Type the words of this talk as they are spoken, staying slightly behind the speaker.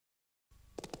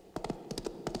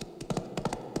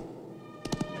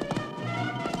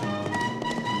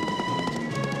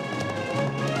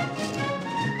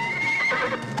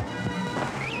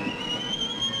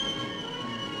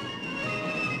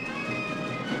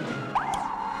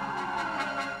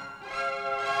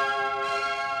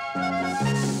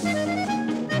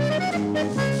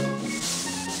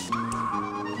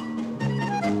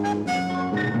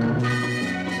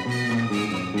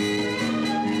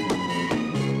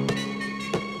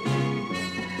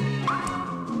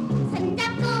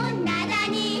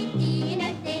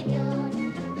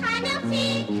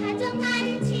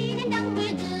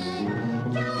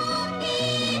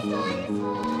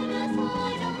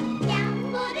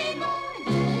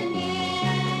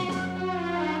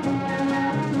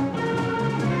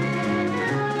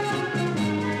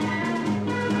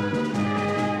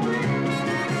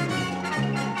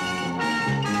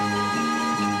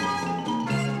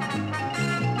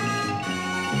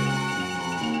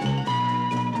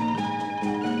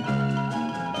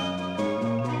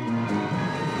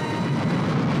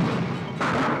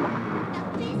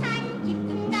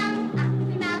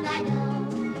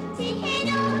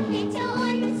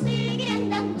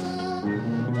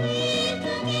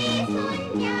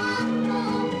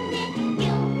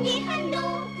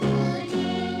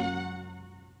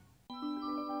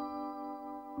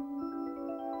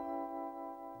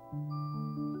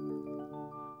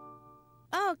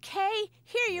Okay,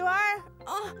 here you are.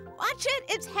 Oh, watch it,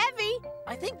 it's heavy.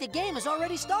 I think the game has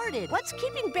already started. What's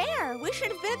keeping Bear? We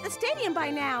should have been at the stadium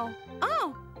by now.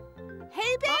 Oh,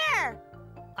 hey, Bear.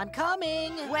 I'm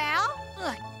coming. Well?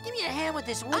 Give me a hand with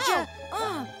this, would you?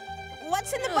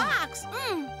 What's in the box?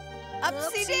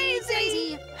 Upsy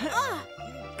daisy.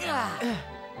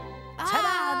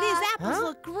 Ta-da! These apples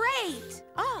look great.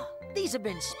 These have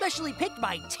been specially picked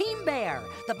by Team Bear.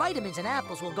 The vitamins in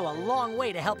apples will go a long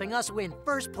way to helping us win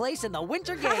first place in the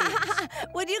Winter Games.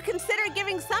 Would you consider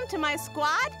giving some to my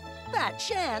squad? That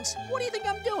chance? What do you think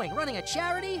I'm doing? Running a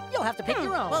charity? You'll have to pick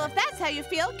your own. Well, if that's how you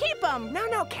feel, keep them.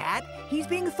 No, Cat. He's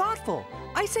being thoughtful.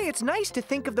 I say it's nice to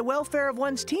think of the welfare of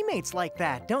one's teammates like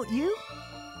that, don't you?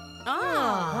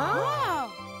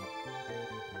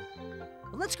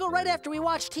 Let's go right after we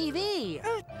watch TV.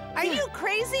 Are you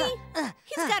crazy?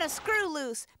 He's got a screw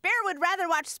loose. Bear would rather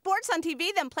watch sports on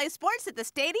TV than play sports at the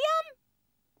stadium?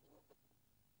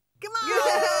 Come on!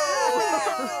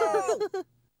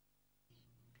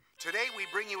 Today we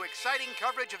bring you exciting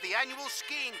coverage of the annual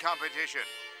skiing competition.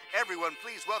 Everyone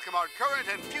please welcome our current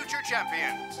and future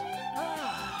champions.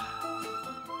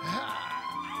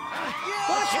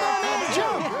 Watch my man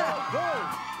jump!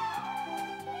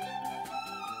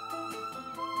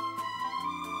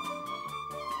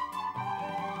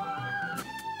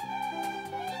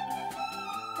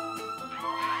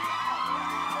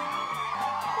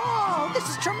 This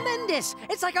is tremendous!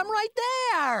 It's like I'm right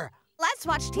there! Let's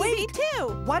watch TV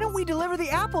too! Why don't we deliver the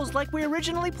apples like we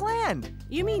originally planned?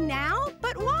 You mean now?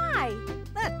 But why?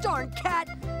 That darn cat!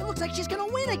 It looks like she's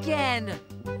gonna win again!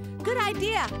 Good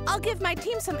idea. I'll give my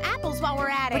team some apples while we're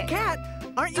at it. But Cat,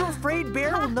 aren't you afraid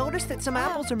Bear will notice that some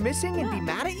apples are missing and be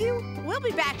mad at you? We'll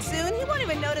be back soon. He won't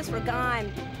even notice we're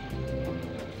gone.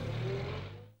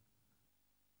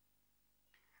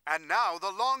 And now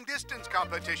the long distance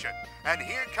competition. And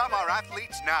here come our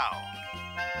athletes now.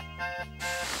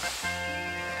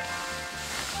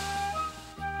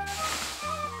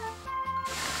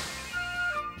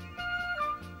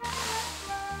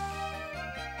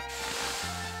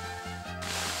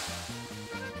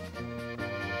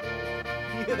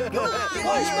 Watch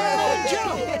my man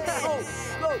jump!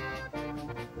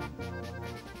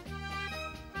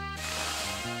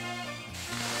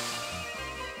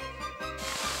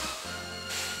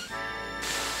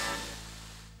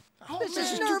 This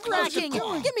is nerve-wracking!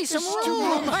 Give me some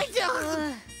room!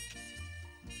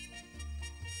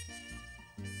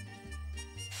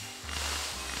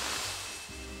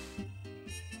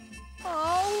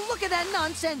 Oh, look at that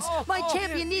nonsense! My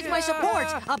champion needs my support!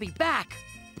 I'll be back!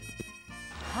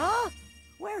 Huh?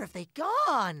 Where have they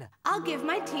gone? I'll give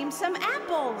my team some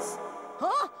apples.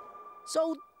 Huh?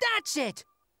 So that's it!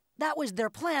 That was their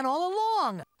plan all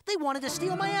along! They wanted to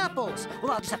steal my apples!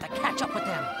 Well, I'll just have to catch up with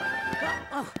them!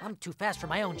 Oh, I'm too fast for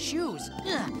my own shoes!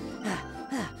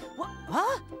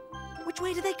 Huh? Which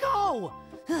way did they go?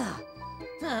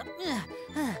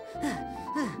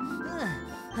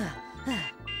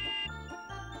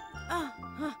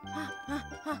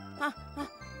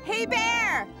 Hey,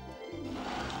 Bear!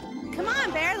 Come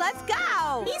on, Bear, let's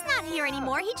go! He's not here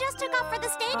anymore. He just took off for the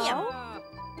stadium. Oh?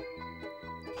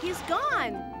 He's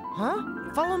gone. Huh?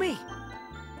 Follow me.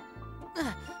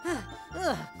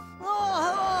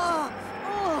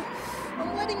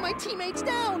 I'm letting my teammates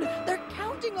down! They're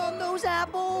counting on those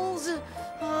apples!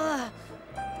 Oh,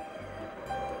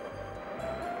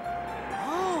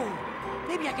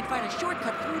 maybe I can find a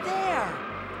shortcut through there!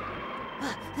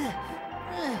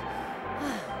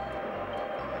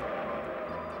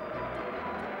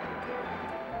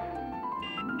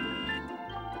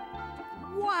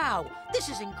 Wow, this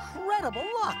is incredible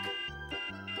luck!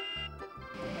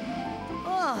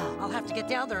 I'll have to get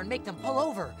down there and make them pull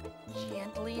over.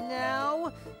 Gently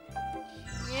now.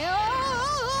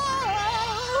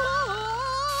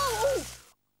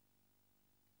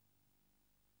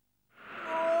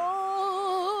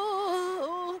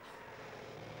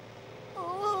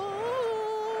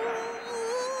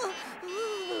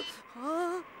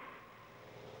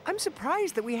 I'm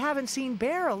surprised that we haven't seen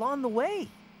Bear along the way.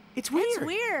 It's weird. It's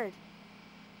weird.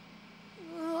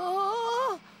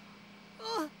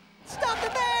 Stop the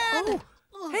van!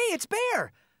 Hey, it's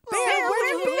Bear! Bear, where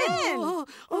have you been?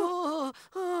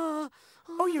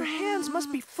 Oh, your hands must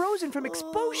be frozen from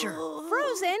exposure.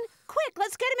 Frozen? Quick,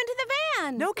 let's get him into the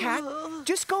van. No, Cat.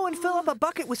 Just go and fill up a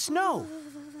bucket with snow.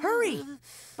 Hurry.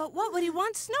 But what would he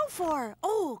want snow for?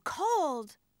 Oh,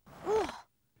 cold.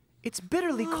 It's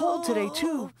bitterly cold today,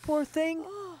 too. Poor thing.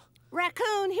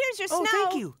 Raccoon, here's your snow. Oh,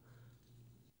 thank you.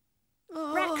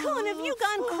 Raccoon, have you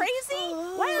gone crazy?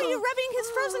 Why are you rubbing his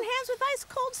frozen hands with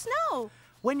ice-cold snow?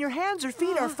 When your hands or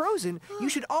feet are frozen, you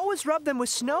should always rub them with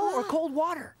snow or cold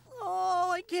water. Oh,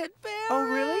 I can't bear it. Oh,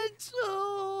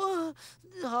 really?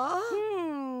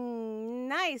 Oh,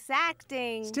 Nice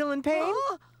acting. Still in pain?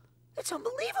 Oh, it's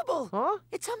unbelievable. Huh?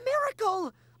 It's a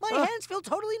miracle. My hands feel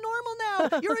totally normal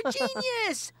now. You're a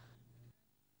genius.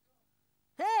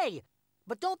 Hey,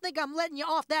 but don't think I'm letting you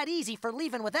off that easy for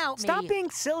leaving without me. Stop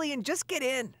being silly and just get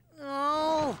in.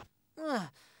 Oh.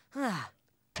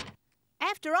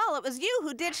 After all, it was you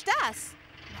who ditched us.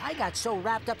 I got so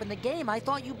wrapped up in the game, I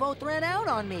thought you both ran out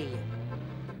on me.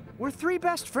 We're three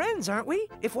best friends, aren't we?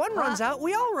 If one runs out,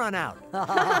 we all run out.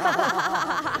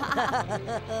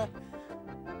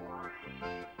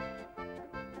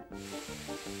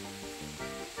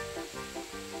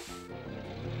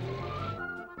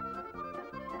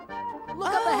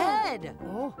 Look up ahead.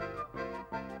 Oh.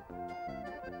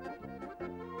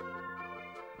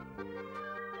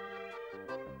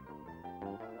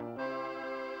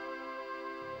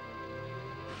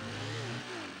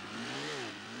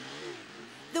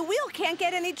 The wheel can't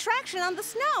get any traction on the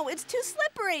snow. It's too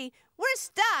slippery. We're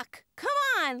stuck. Come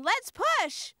on, let's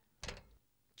push.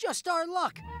 Just our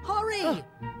luck. Hurry.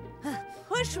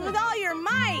 Push with all your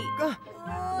might.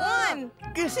 1,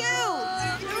 2, 3.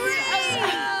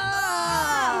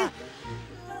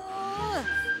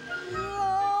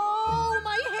 Oh,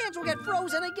 my hands will get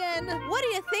frozen again. What do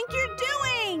you think you're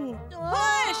doing?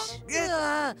 Push.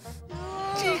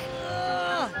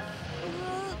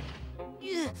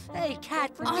 Hey,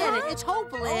 Cat, forget it. It's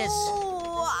hopeless.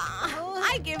 Oh,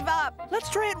 I give up. Let's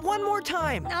try it one more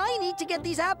time. I need to get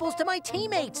these apples to my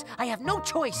teammates. I have no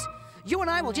choice. You and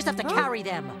I will just have to carry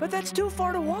them. But that's too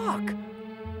far to walk.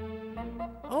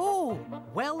 Oh.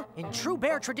 Well, in true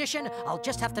bear tradition, I'll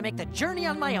just have to make the journey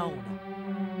on my own.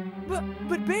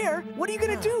 But Bear, what are you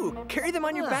gonna do? Carry them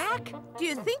on your back? Do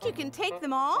you think you can take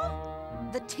them all?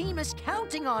 The team is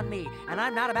counting on me, and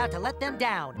I'm not about to let them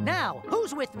down. Now,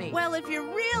 who's with me? Well, if you're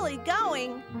really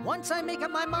going. Once I make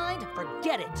up my mind,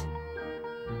 forget it.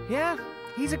 Yeah,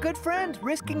 he's a good friend,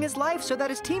 risking his life so that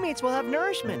his teammates will have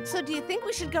nourishment. So do you think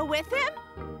we should go with him?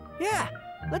 Yeah,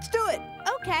 let's do it.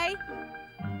 Okay.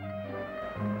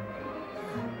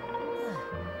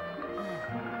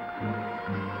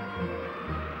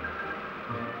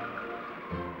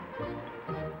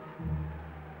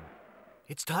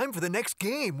 It's time for the next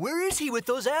game. Where is he with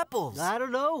those apples? I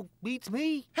don't know. Beats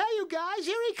me. Hey, you guys,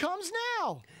 here he comes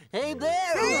now. Hey,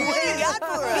 Bear! What do you got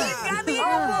for us? He's got the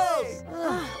apples!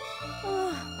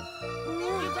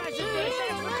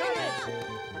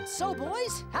 So,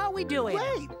 boys, how are we doing?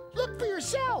 Wait, look for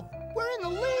yourself. We're in the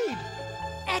lead.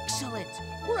 Excellent.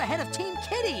 We're ahead of Team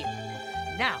Kitty.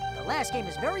 Now, the last game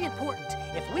is very important.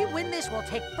 If we win this, we'll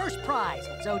take first prize.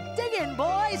 So dig in,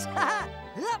 boys.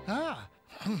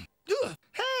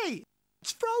 Hey,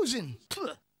 it's frozen.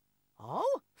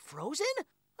 Oh, frozen?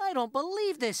 I don't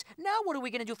believe this. Now what are we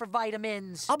going to do for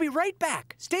vitamins? I'll be right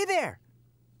back. Stay there.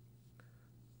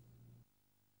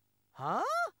 Huh?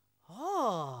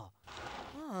 Oh.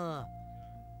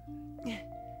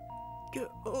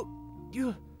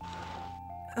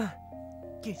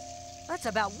 That's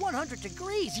about 100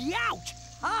 degrees. Youch!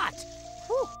 Hot!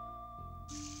 Whew.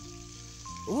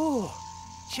 Ooh,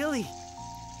 chilly.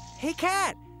 Hey,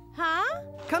 Cat, Huh?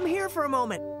 come here for a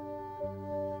moment.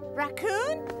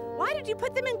 Raccoon? Why did you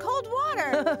put them in cold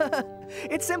water?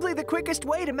 It's simply the quickest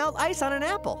way to melt ice on an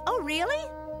apple. Oh, really?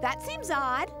 That seems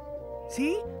odd.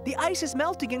 See? The ice is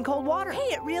melting in cold water.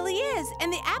 Hey, it really is.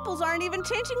 And the apples aren't even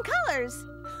changing colors.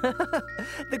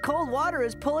 The cold water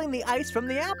is pulling the ice from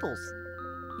the apples.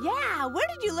 Yeah, where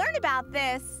did you learn about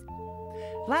this?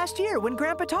 Last year, when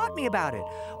Grandpa taught me about it.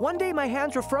 One day my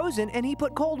hands were frozen and he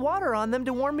put cold water on them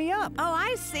to warm me up. Oh,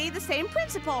 I see. The same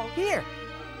principle. Here,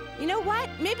 You know what?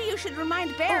 Maybe you should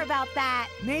remind Bear about that.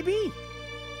 maybe.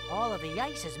 All of the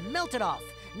ice has melted off.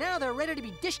 Now they're ready to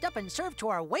be dished up and served to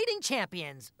our waiting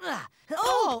champions. Ugh.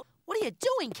 Oh! What are you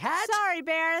doing, Cat? Sorry,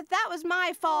 Bear. That was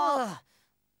my fault. Ugh.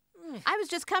 I was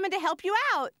just coming to help you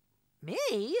out.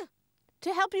 Me?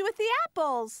 To help you with the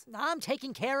apples. I'm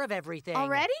taking care of everything.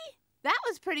 Already? That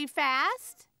was pretty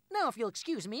fast. Now, if you'll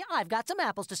excuse me, I've got some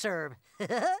apples to serve.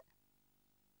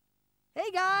 Hey,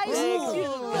 guys!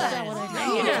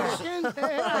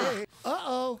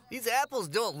 Uh-oh. These apples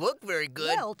don't look very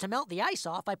good. Well, to melt the ice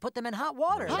off, I put them in hot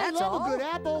water, I that's love all. a good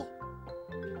apple.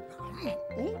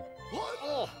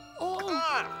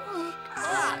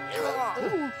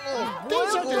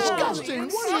 These are disgusting.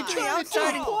 What are you trying to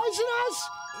do? Poison us?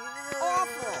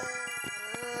 Awful.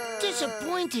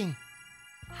 Disappointing.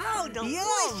 How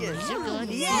delicious. These are good.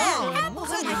 Yeah, Yum.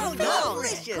 apples are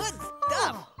delicious. Good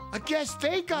stuff. I guess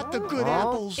they got the good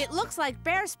apples. It looks like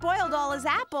Bear spoiled all his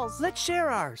apples. Let's share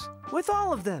ours with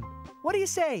all of them. What do you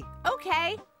say?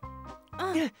 Okay.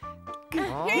 Here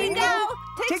you go. go.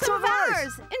 Take some of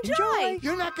ours. Enjoy.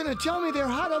 You're not going to tell me they're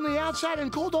hot on the outside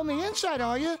and cold on the inside,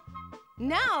 are you?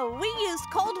 No, we used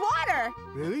cold water.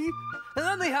 Really?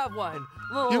 Let me have one.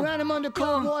 You ran them under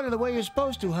cold water the way you're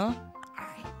supposed to, huh?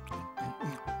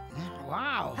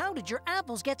 Wow. How did your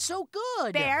apples get so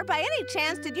good? Bear, by any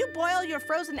chance, did you boil your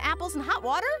frozen apples in hot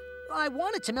water? I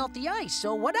wanted to melt the ice,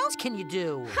 so what else can you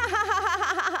do?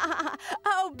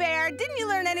 Oh, Bear, didn't you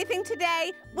learn anything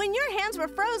today? When your hands were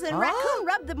frozen, Raccoon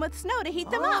rubbed them with snow to heat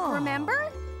them up, remember?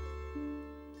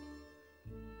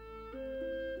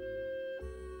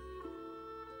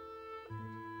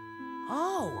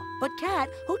 Oh, but Cat,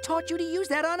 who taught you to use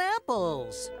that on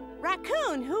apples?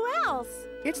 Raccoon, who else?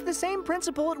 It's the same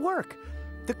principle at work.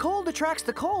 The cold attracts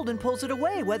the cold and pulls it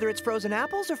away, whether it's frozen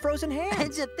apples or frozen And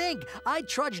hands. to think, I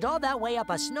trudged all that way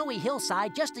up a snowy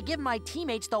hillside just to give my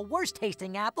teammates the worst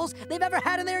tasting apples they've ever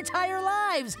had in their entire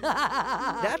lives.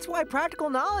 That's why practical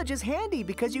knowledge is handy,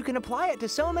 because you can apply it to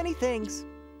so many things.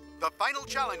 The final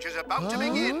challenge is about to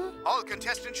begin. All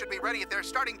contestants should be ready at their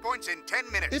starting points in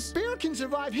 10 minutes. If Bear can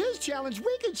survive his challenge,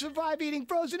 we can survive eating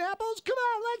frozen apples. Come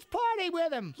on, let's party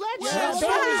with him. Let's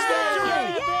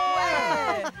celebrate.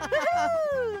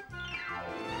 Woohoo!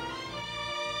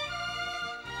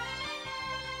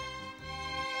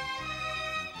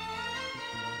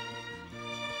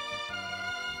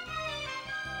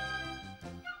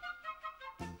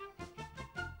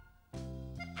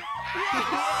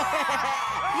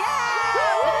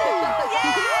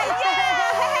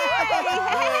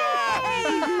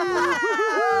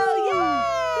 Oh,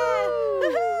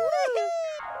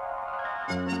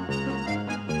 yeah!